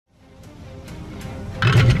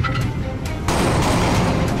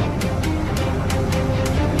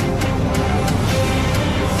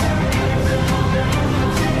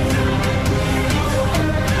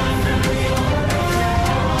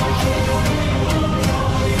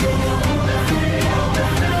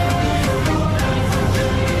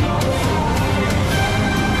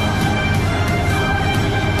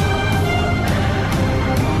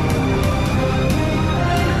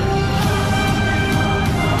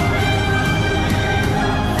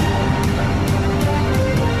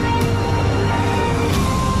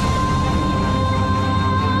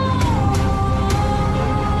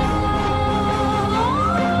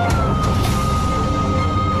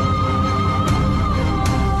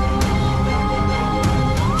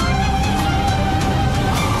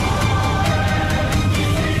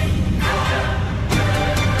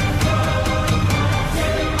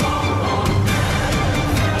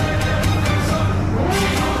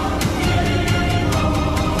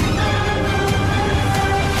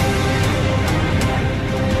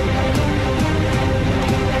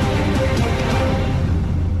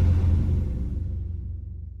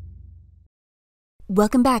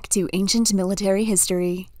Welcome back to Ancient Military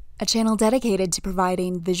History, a channel dedicated to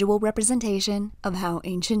providing visual representation of how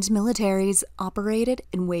ancient militaries operated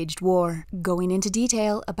and waged war, going into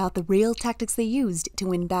detail about the real tactics they used to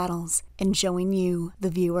win battles, and showing you, the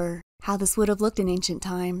viewer, how this would have looked in ancient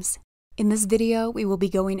times. In this video, we will be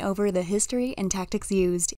going over the history and tactics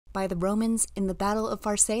used by the Romans in the Battle of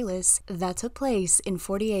Pharsalus that took place in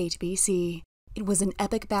 48 BC. It was an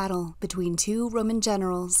epic battle between two Roman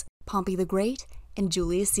generals, Pompey the Great and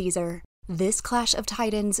Julius Caesar. This clash of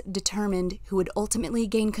titans determined who would ultimately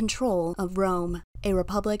gain control of Rome, a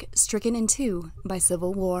republic stricken in two by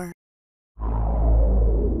civil war.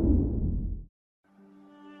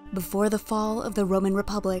 Before the fall of the Roman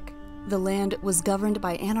Republic, the land was governed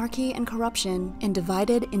by anarchy and corruption and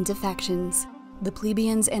divided into factions: the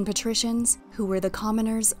plebeians and patricians, who were the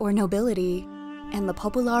commoners or nobility, and the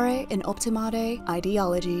populare and optimate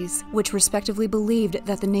ideologies, which respectively believed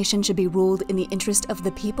that the nation should be ruled in the interest of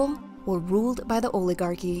the people or ruled by the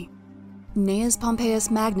oligarchy. Gnaeus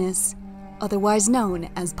Pompeius Magnus, otherwise known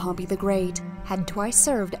as Pompey the Great, had twice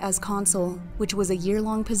served as consul, which was a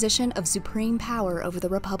year-long position of supreme power over the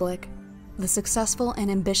Republic. The successful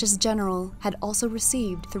and ambitious general had also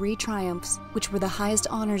received 3 triumphs, which were the highest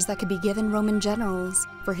honors that could be given Roman generals,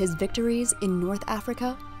 for his victories in North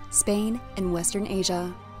Africa, Spain, and Western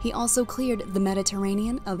Asia. He also cleared the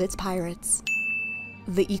Mediterranean of its pirates.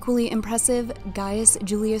 The equally impressive Gaius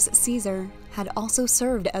Julius Caesar had also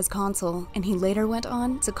served as consul, and he later went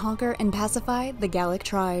on to conquer and pacify the Gallic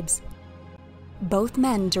tribes. Both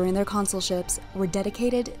men during their consulships were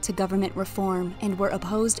dedicated to government reform and were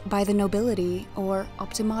opposed by the nobility, or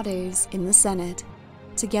optimates, in the Senate.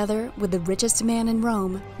 Together with the richest man in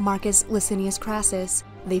Rome, Marcus Licinius Crassus,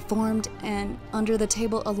 they formed an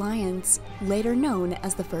under-the-table alliance, later known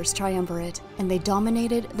as the First Triumvirate, and they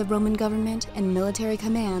dominated the Roman government and military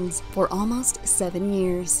commands for almost 7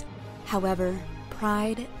 years. However,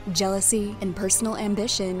 pride, jealousy, and personal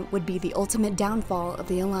ambition would be the ultimate downfall of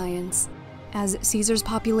the alliance. As Caesar's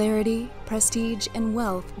popularity, prestige, and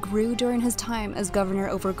wealth grew during his time as governor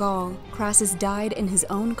over Gaul, Crassus died in his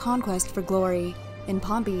own conquest for glory, and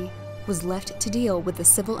Pompey was left to deal with the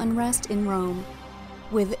civil unrest in Rome.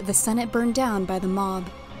 With the Senate burned down by the mob,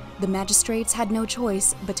 the magistrates had no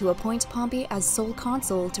choice but to appoint Pompey as sole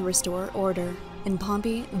consul to restore order, and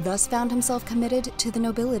Pompey thus found himself committed to the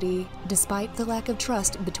nobility despite the lack of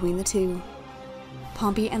trust between the two.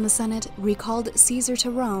 Pompey and the Senate recalled Caesar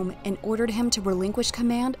to Rome and ordered him to relinquish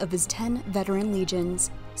command of his 10 veteran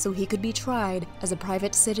legions, so he could be tried as a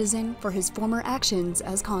private citizen for his former actions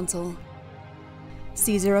as consul.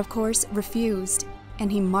 Caesar, of course, refused, and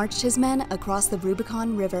he marched his men across the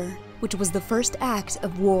Rubicon River, which was the first act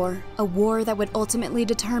of war, a war that would ultimately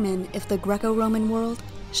determine if the Greco-Roman world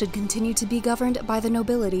should continue to be governed by the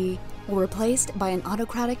nobility or replaced by an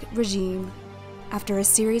autocratic regime. After a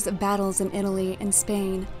series of battles in Italy and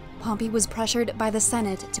Spain, Pompey was pressured by the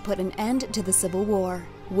Senate to put an end to the civil war,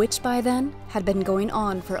 which by then had been going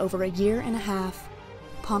on for over a year and a half.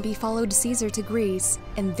 Pompey followed Caesar to Greece,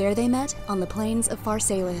 and there they met on the plains of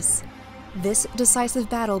Pharsalus. This decisive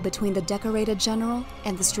battle between the decorated general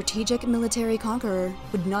and the strategic military conqueror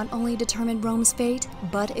would not only determine Rome's fate,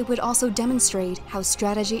 but it would also demonstrate how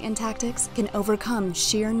strategy and tactics can overcome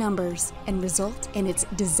sheer numbers and result in its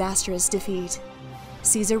disastrous defeat.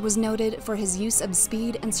 Caesar was noted for his use of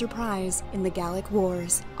speed and surprise in the Gallic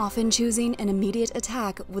Wars, often choosing an immediate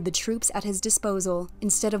attack with the troops at his disposal,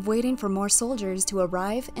 instead of waiting for more soldiers to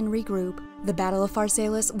arrive and regroup. The Battle of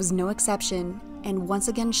Pharsalus was no exception, and once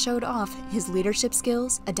again showed off his leadership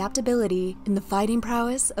skills, adaptability, and the fighting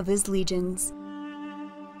prowess of his legions.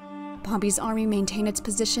 Pompey's army maintained its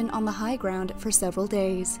position on the high ground for several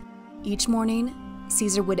days. Each morning,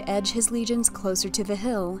 Caesar would edge his legions closer to the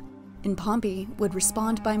hill, and Pompey would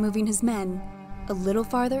respond by moving his men a little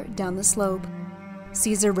farther down the slope.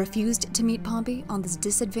 Caesar refused to meet Pompey on this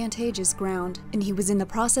disadvantageous ground, and he was in the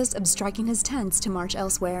process of striking his tents to march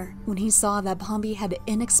elsewhere when he saw that Pompey had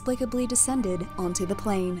inexplicably descended onto the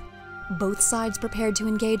plain. Both sides prepared to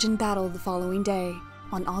engage in battle the following day.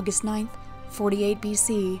 On August 9th, 48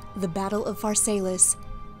 BC, the Battle of Pharsalus,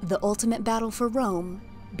 the ultimate battle for Rome,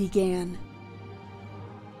 began.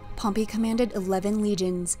 Pompey commanded 11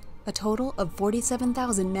 legions, a total of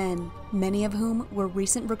 47,000 men, many of whom were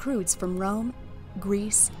recent recruits from Rome,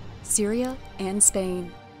 Greece, Syria, and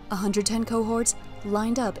Spain. 110 cohorts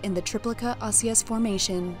lined up in the Triplica Osseous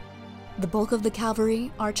formation. The bulk of the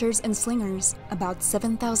cavalry, archers, and slingers, about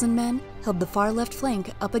 7,000 men, held the far left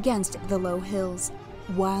flank up against the low hills,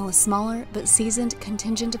 while a smaller but seasoned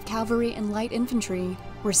contingent of cavalry and light infantry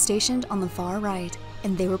were stationed on the far right,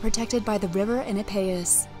 and they were protected by the river and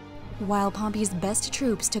Epeius. While Pompey's best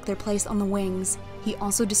troops took their place on the wings, he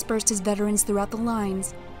also dispersed his veterans throughout the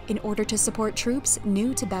lines in order to support troops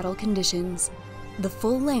new to battle conditions. The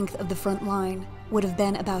full length of the front line would have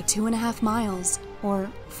been about 2.5 miles, or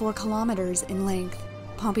 4 kilometers in length.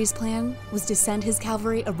 Pompey's plan was to send his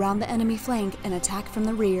cavalry around the enemy flank and attack from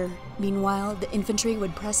the rear. Meanwhile, the infantry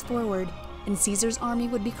would press forward, and Caesar's army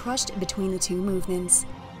would be crushed between the two movements.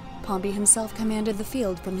 Pompey himself commanded the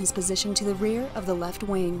field from his position to the rear of the left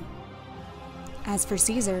wing. As for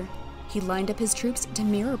Caesar, he lined up his troops to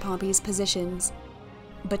mirror Pompey's positions.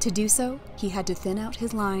 But to do so, he had to thin out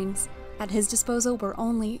his lines. At his disposal were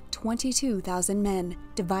only 22,000 men,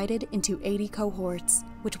 divided into 80 cohorts,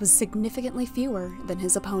 which was significantly fewer than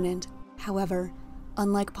his opponent. However,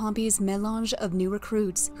 unlike Pompey's melange of new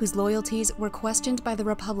recruits whose loyalties were questioned by the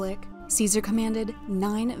Republic, Caesar commanded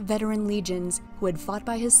 9 veteran legions who had fought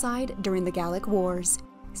by his side during the Gallic Wars.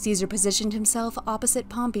 Caesar positioned himself opposite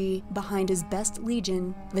Pompey behind his best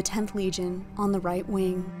legion, the 10th Legion, on the right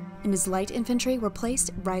wing, and his light infantry were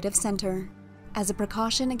placed right of center. As a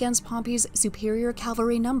precaution against Pompey's superior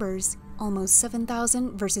cavalry numbers, almost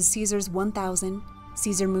 7,000 versus Caesar's 1,000,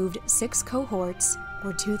 Caesar moved 6 cohorts,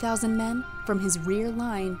 or 2,000 men, from his rear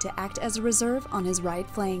line to act as a reserve on his right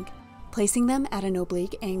flank, placing them at an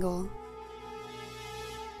oblique angle.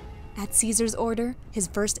 At Caesar's order, his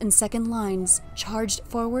first and second lines charged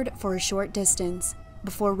forward for a short distance,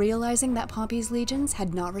 before realizing that Pompey's legions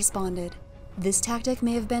had not responded. This tactic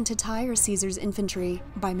may have been to tire Caesar's infantry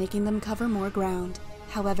by making them cover more ground.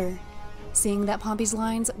 However, seeing that Pompey's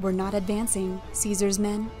lines were not advancing, Caesar's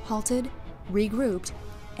men halted, regrouped,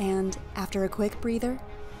 and, after a quick breather,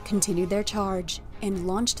 continued their charge and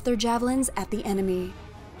launched their javelins at the enemy.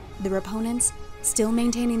 Their opponents, still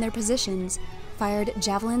maintaining their positions, fired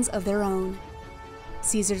javelins of their own.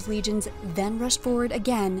 Caesar's legions then rushed forward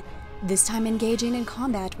again, this time engaging in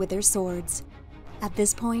combat with their swords. At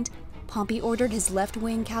this point, Pompey ordered his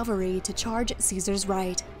left-wing cavalry to charge Caesar's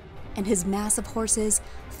right, and his mass of horses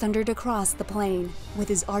thundered across the plain, with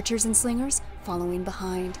his archers and slingers following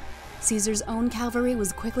behind. Caesar's own cavalry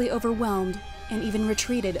was quickly overwhelmed and even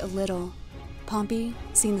retreated a little. Pompey,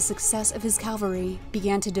 seeing the success of his cavalry,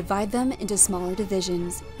 began to divide them into smaller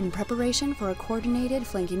divisions in preparation for a coordinated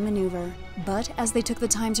flanking maneuver. But as they took the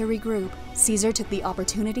time to regroup, Caesar took the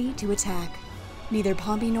opportunity to attack. Neither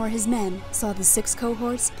Pompey nor his men saw the 6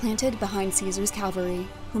 cohorts planted behind Caesar's cavalry,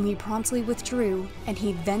 whom he promptly withdrew, and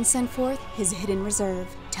he then sent forth his hidden reserve,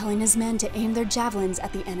 telling his men to aim their javelins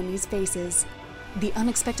at the enemy's faces. The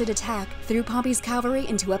unexpected attack threw Pompey's cavalry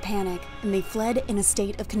into a panic, and they fled in a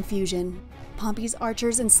state of confusion. Pompey's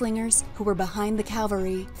archers and slingers, who were behind the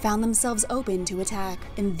cavalry, found themselves open to attack,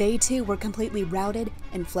 and they too were completely routed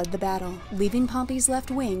and fled the battle, leaving Pompey's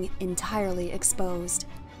left wing entirely exposed.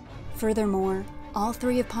 Furthermore, all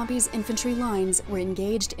 3 of Pompey's infantry lines were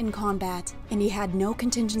engaged in combat, and he had no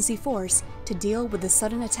contingency force to deal with the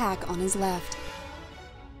sudden attack on his left.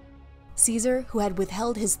 Caesar, who had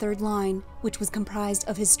withheld his third line, which was comprised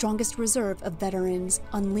of his strongest reserve of veterans,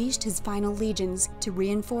 unleashed his final legions to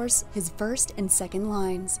reinforce his first and second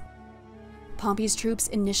lines. Pompey's troops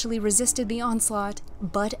initially resisted the onslaught,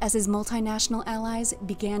 but as his multinational allies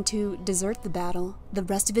began to desert the battle, the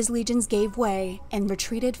rest of his legions gave way and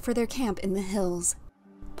retreated for their camp in the hills.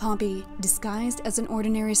 Pompey, disguised as an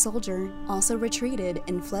ordinary soldier, also retreated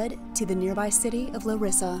and fled to the nearby city of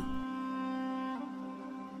Larissa.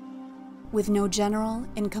 With no general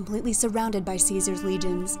and completely surrounded by Caesar's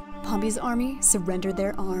legions, Pompey's army surrendered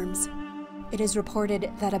their arms. It is reported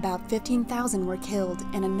that about 15,000 were killed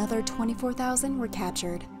and another 24,000 were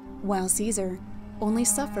captured, while Caesar only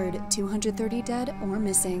suffered 230 dead or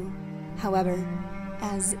missing. However,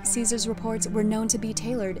 as Caesar's reports were known to be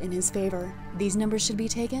tailored in his favor, these numbers should be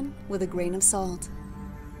taken with a grain of salt.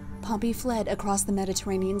 Pompey fled across the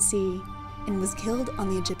Mediterranean Sea and was killed on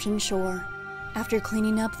the Egyptian shore. After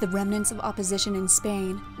cleaning up the remnants of opposition in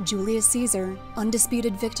Spain, Julius Caesar,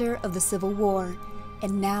 undisputed victor of the Civil War,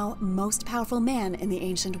 and now most powerful man in the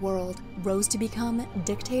ancient world, rose to become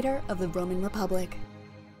dictator of the Roman Republic.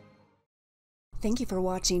 Thank you for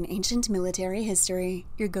watching Ancient Military History,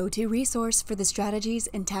 your go-to resource for the strategies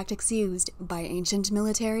and tactics used by ancient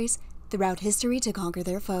militaries throughout history to conquer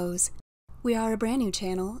their foes. We are a brand new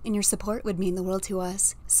channel, and your support would mean the world to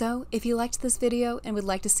us. So, if you liked this video and would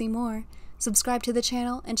like to see more, subscribe to the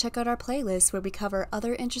channel and check out our playlist where we cover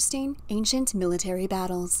other interesting ancient military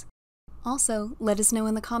battles. Also, let us know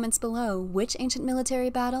in the comments below which ancient military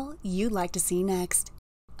battle you'd like to see next.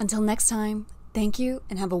 Until next time, thank you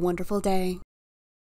and have a wonderful day.